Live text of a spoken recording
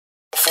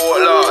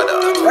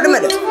What am I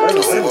doing?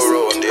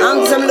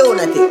 I'm some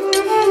lunatic.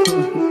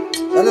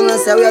 I don't know,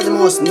 say we are the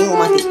most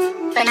pneumatic.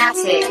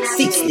 Fanatics.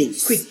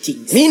 60, quick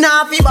things. Me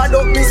nah fi bad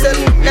up myself.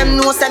 Them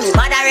know say me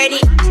bad already.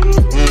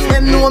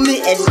 Them know me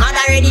head mad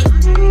already.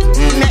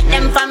 Make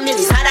them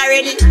families had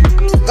already.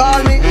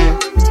 Call me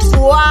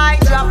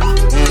white drop.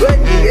 When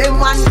the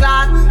M1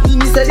 clock,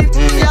 he said it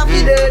ya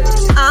fi dead.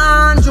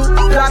 Andrew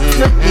Black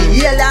make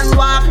the alien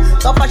walk.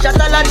 Top a shot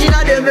a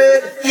Latina dem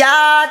head.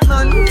 Yard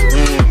man,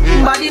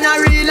 bad in a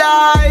real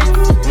life.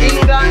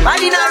 England,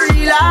 bad in a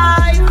real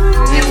life.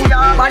 New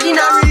York, bad in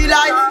a real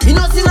life. You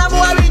know sing a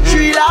boy with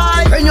 3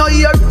 life. When you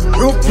hear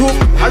roop,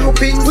 a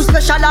rooping, we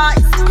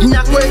specialize in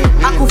a quick,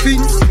 a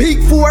coffin. Big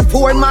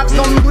 4-4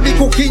 magnum do the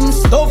cooking.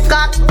 Tough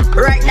cock,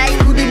 right like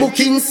to the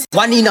bookings.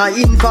 One in a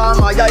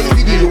inform, I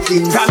see the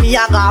looking. From me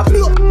a go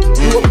blow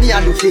up me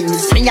a do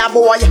things. Me a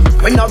boy,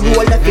 when I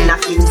roll up in a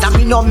kings. And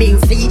me no mean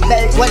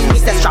seatbelt when me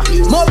say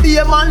strapping. Moby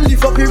a man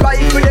lift up your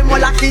rifle, them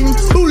all a king.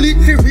 Bullet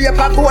fi rape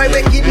a boy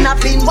we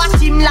kidnapping. Watch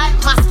him like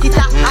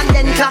mosquito and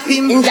then clap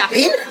him. In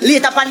Japan,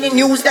 later on the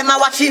news them a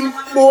watch him.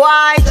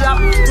 Boy drop,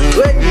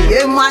 when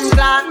the M1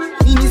 clock.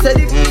 He said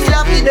it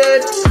ya fi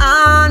dead.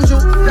 Andrew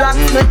Black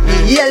make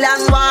the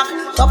alien walk.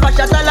 Top a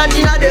shot a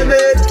Latina dem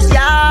head.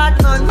 Yard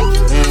man,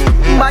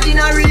 bad in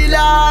a real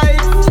life.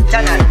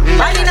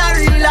 Bad in a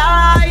real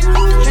life.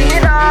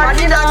 Bad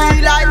in a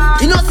real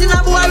life. You know sing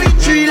a boy with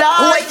 3 life.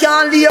 Boy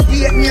can't leave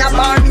here, me a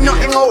bar, me no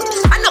hang out.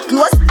 I no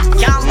close,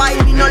 can't buy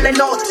me no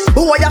lend out.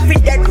 Boy you fi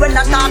dead when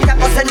I talk ya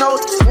go send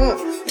out.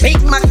 Big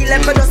Mackie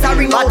left for just a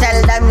ring out.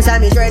 Tell them say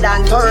me dread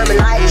and terrible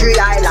like 3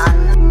 Island.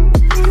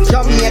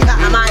 Jamaica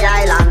and my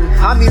island.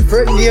 And me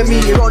friend near me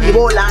run the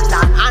whole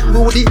London. And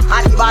Rudy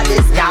and the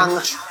baddest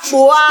gang.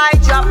 Boy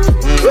drop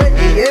when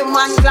the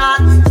M1 clock.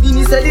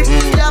 He said it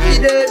ya fi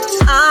dead.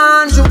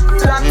 Andrew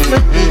Black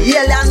make the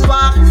alien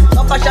walk.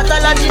 Top a shot a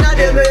Latina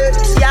dem head.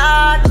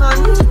 Yard man,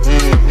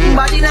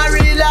 bad in a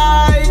real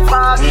life.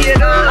 Bad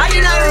in a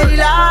real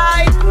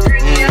life.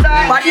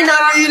 Bad in a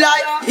real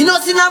life. You know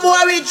sing a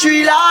boy with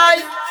 3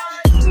 life.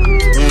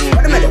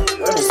 What am I doing?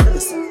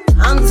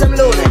 I'm some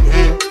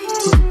lunatic.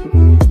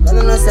 I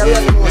don't know, say we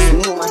are the most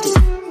pneumatic.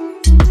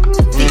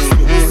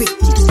 60, quick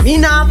things. Me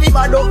nah fi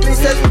bad up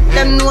myself.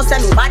 Them know say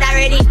me bad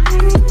already.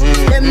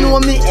 Them know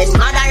me head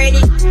mad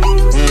already.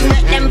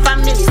 Make them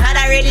families had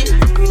already.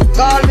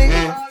 Call me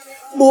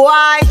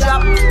boy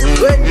drop.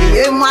 When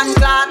the M1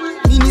 clock,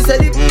 he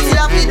said it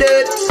ya fi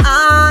dead.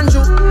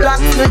 Andrew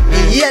Black make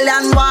the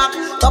alien walk.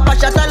 Top a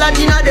shot a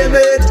Latina dem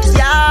head.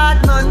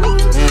 Yard man,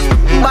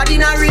 bad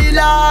in a real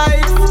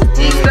life.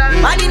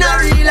 Bad in a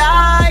real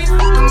life.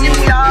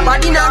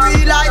 Bad in a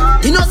real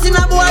life. You know sing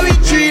a boy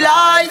with 3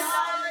 life.